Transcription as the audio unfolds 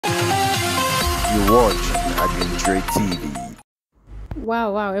You watch Adventure TV.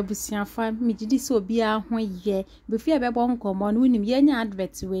 Wow, ebusiafa me gidi so obi a ho ye befi ebebo nkomo no nim ye nya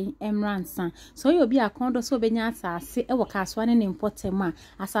advert we emransa so ye obi akondo so obenya asase e wo kaso ne importem a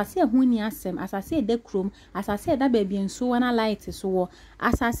asase ehun ni asem asase e dekrom asase e da ba bia nso wana light so wo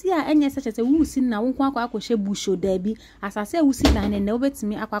asase a enye sechete wusi na wonko akwa busho da bi asase a wusi dan ne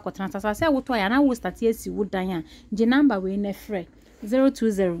obetimi akwa akotran asase a woto ya na wo start asi wudan a je number we na frɛ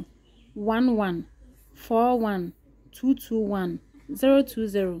 020 11 41 221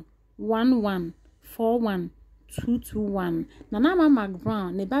 02011412221 Nana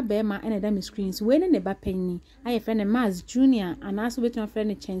Mcbrown ne ba bema ene da me screens we ne ba panyi aye fe ne Maz Junior anaso betu afre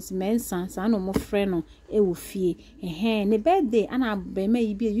ne chance mensa sa no mo frɛ no e wo fie ne birthday ana bema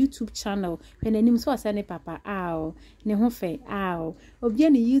yi bi YouTube channel pe nanim so asa ne papa ne ho fe obi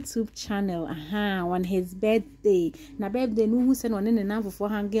ne YouTube channel on his birthday na birthday no hu se no ne nanfofo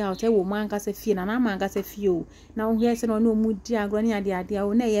hang out e wo man ka se fie na na man ka se fie o na wo hie se no no mu di agro ne ade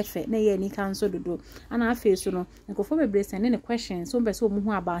o na ye fe na ye ni kan so dodo ana afi so no nkofo bebre send ne questions so be so mu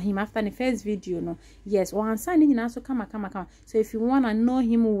hu about him after the first video no yes o answer ni nyina so kama so if you want to know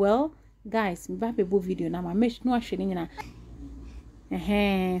him well guys me ba pebo video na ma mesh no ahwe ni nyina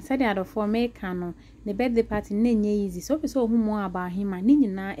said the other for make no the birthday party nenye easy so so hu more about him ni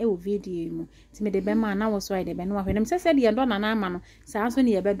nyina e wo video mu ti me de be ma na wo so de be no ahwe nem said the ndo na na ama no sa so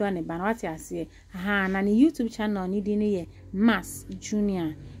ne ye be do ne ba na wate ase na ni YouTube channel ni di ni ye Maz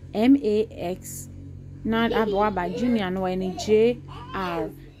Junior MAX not Abba Junior no any JR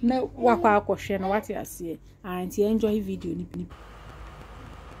na wakwa akohwe no wate ase anti enjoy video ni.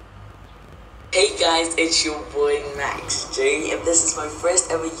 Hey guys, it's your boy Max J, and this is my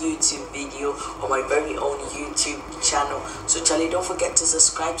first ever YouTube video on my very own YouTube channel. So Charlie, don't forget to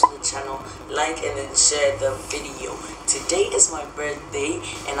subscribe to the channel, like and then share the video. Today is my birthday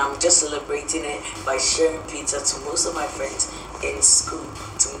and I'm just celebrating it by sharing pizza to most of my friends in school.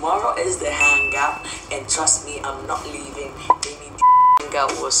 Tomorrow is the hangout and trust me, I'm not leaving. Baby, the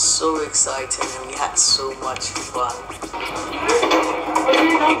hangout was so exciting and we had so much fun.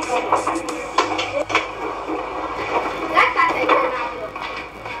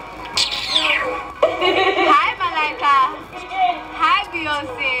 Hi Malaika. Hi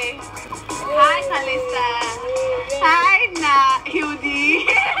Beyonce. Hi Kalista. Hi Hildy.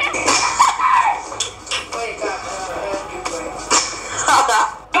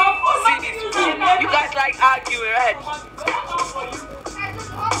 You guys like arguing, right?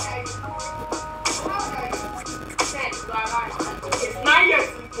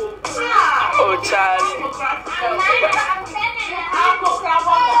 Oh, Charlie.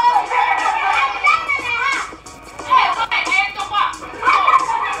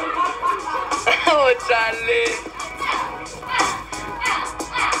 Oh, Charlie.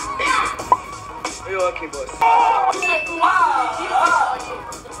 You're okay, boss.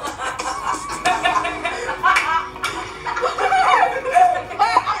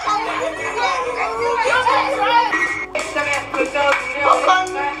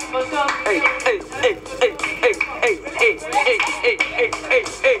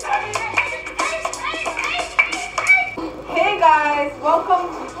 Hey guys, welcome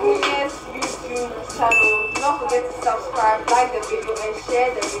to Junior's YouTube channel. Do not forget to subscribe, like the video, and share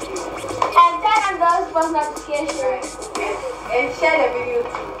the video. And turn on those post notifications. And share the video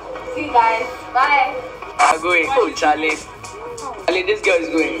too. See you guys. Bye. I'm going. Oh, Charlie. Charlie, this girl is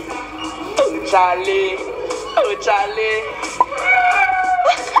going. Oh, Charlie. Oh, Charlie.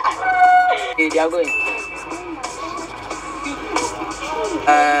 Hey, they are going.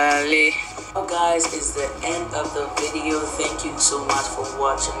 Charlie. Well guys, it's the end of the video. Thank you so much for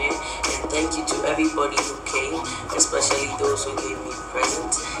watching it, and thank you to everybody who came, especially those who gave me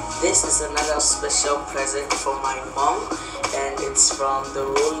presents. This is another special present from my mom, and it's from the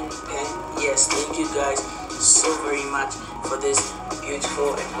rolling pen. Yes, thank you guys so very much for this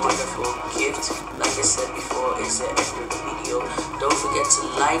beautiful and wonderful gift. Like I said before, it's the end of the video. Don't forget to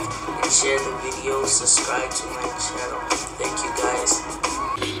like and share the video, subscribe to my channel. Thank you guys.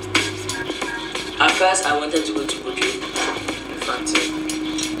 At first, I wanted to go to Buju in front of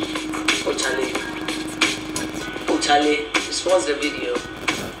Oh Charlie, this was the video.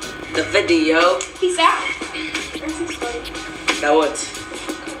 The video. Peace out. Now what?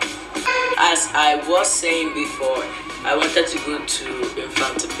 As I was saying before, I wanted to go to in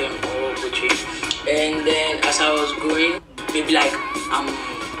front of him or Buju, and then as I was going, maybe like I'm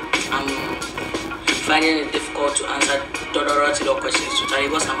finding it difficult to answer the questions. So Charlie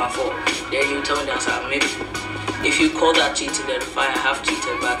was number 4. Then you tell me the answer. Maybe if you call that cheating, then fine, I have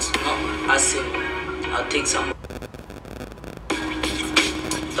cheated, but not as in I'll take some.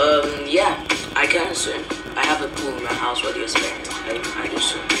 Yeah, I can swim. I have a pool in my house. What do you expect? I do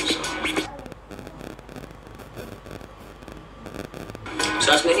swim.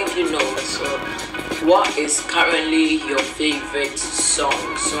 So as many of you know, what is currently your favorite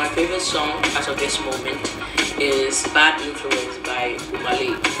song? So my favorite song as of this moment is Bad Influence by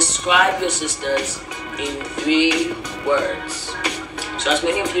Umale. Describe your sisters in 3 words. So as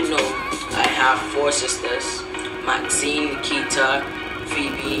many of you know, I have 4 sisters: Maxine, Kita,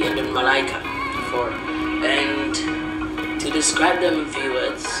 Phoebe, and then Malaika. 4. And to describe them in 3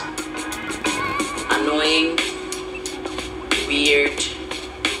 words: annoying, weird,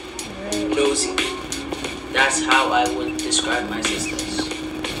 nosy. That's how I would describe my sisters.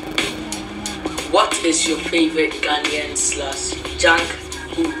 What is your favorite Ghanaian / junk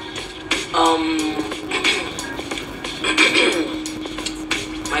food?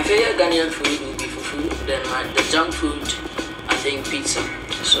 My favorite Ghanaian food would be fufu. Then the junk food, I think pizza.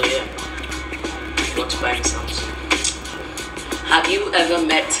 So yeah, got to buy me some. Have you ever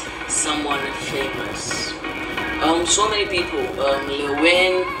met someone famous? So many people. Lil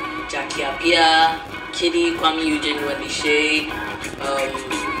Wayne, Jackie Apia, Kiddy, Kwame Eugene, Wendy Shea,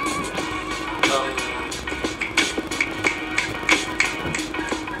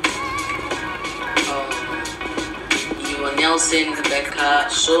 Nelson, Rebecca,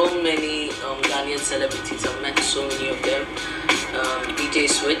 so many Ghanaian celebrities. I've met so many of them. DJ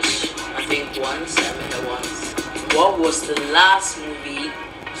Switch, I think once. I met her once. What was the last movie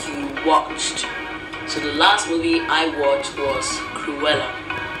you watched? So the last movie I watched was Cruella.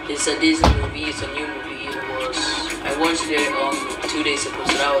 It's a Disney movie. It's a new movie. I watched it 2 days ago.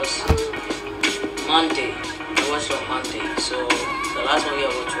 So that was Monday. I watched it on Monday. So the last movie I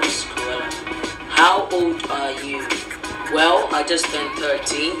watched was Cruella. How old are you? Well, I just turned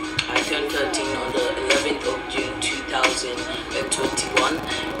 13. I turned 13 on the 11th of June 2021,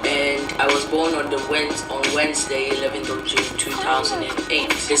 and I was born on Wednesday, 11th of June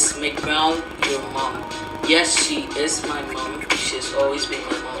 2008. Is Mcbrown your mom? Yes, she is my mom. She's always been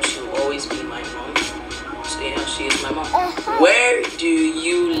my mom. She'll always be my mom. So yeah, she is my mom. Where do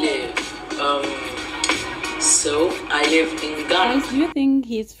you live? So I live in Ghana. Guys, do you think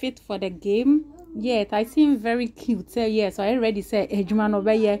he's fit for the game? Yes, I see him very cute. Yes, I already said Ejman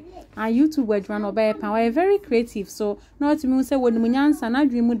Obeye and YouTube Ejman Obeye Pan. Very creative. So not to me say when munyansa na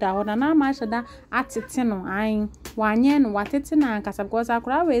dream da ho na ma shada atete no an wanye no watete na nkasa because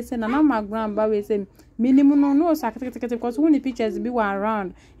akura we say na Mcbrown ba we say minimum no so akete because when the pictures be one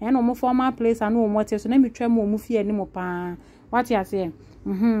around and no formal place and no more so na me twa mo fie ni mo pa. What you say?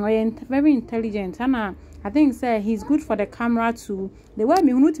 Very intelligent. And I think say he's good for the camera too. The way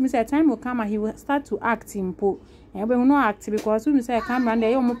me to me say time will come and he will start to act in po. And we will not act because when we say camera and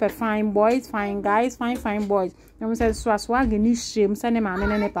they all fine boys, fine guys, fine boys. And we say swag ni shame send them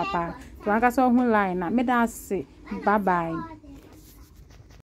and papa. To anka so line na me that say bye bye.